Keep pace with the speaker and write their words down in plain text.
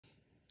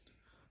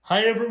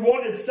Hey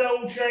everyone, it's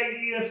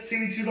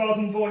LJEST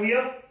 2004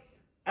 here,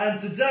 and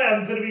today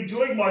I'm going to be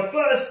doing my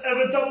first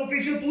ever double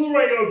feature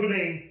Blu-ray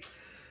opening.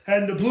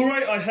 And the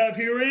Blu-ray I have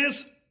here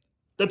is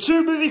the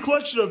 2-movie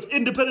collection of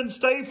Independence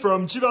Day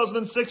from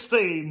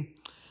 2016.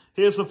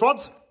 Here's the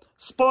front,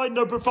 spine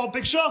no profile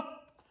picture,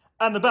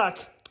 and the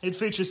back. It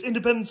features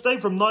Independence Day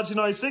from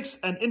 1996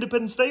 and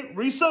Independence Day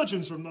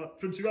Resurgence from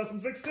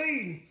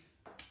 2016.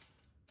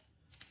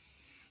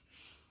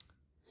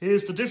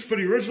 Here's the disc for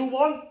the original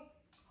one.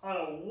 I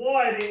don't know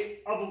why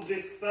the other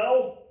disc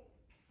fell.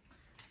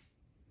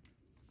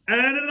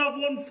 And another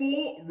one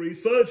for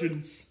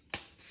Resurgence.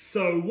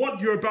 So what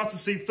you're about to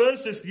see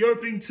first is the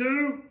opening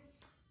to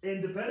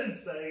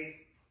Independence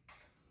Day.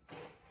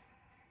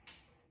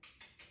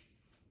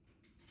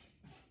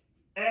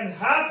 And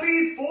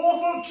happy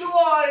 4th of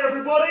July,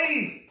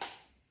 everybody!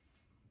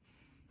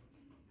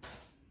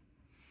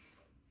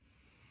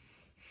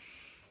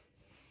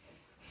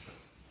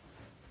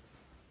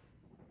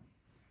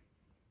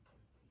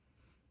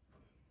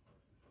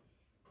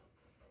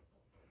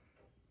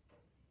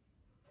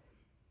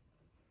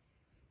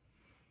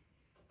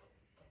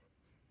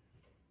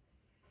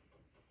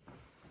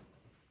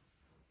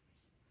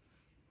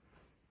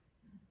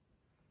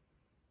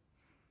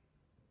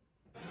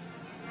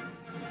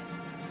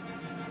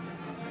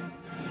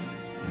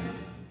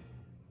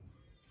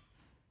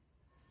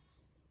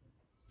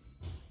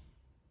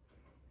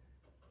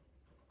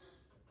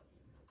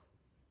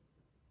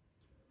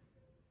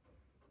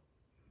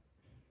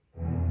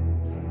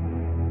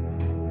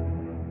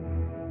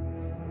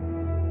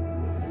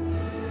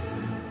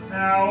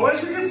 Now,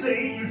 as you can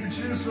see, you can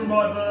choose from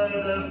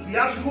either the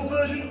theatrical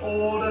version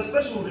or the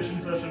special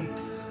edition version.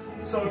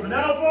 So for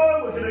now,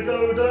 though, we're going to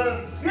go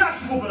the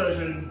theatrical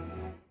version.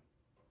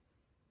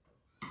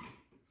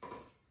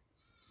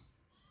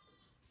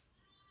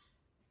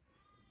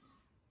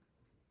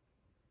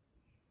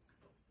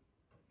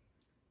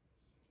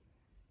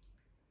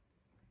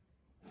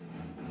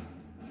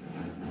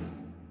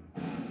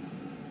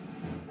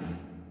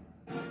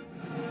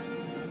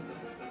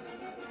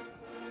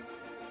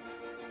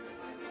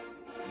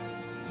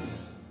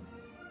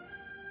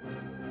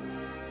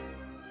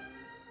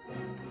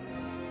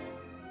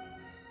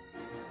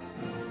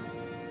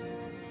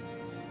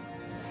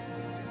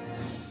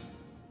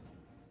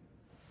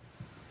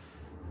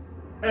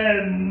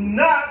 And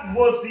that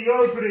was the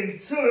opening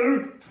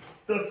to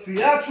the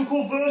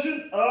theatrical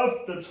version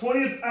of the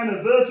 20th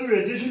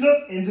anniversary edition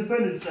of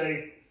Independence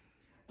Day.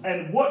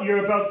 And what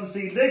you're about to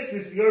see next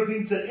is the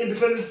opening to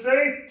Independence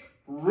Day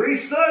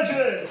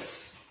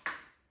Resurgence.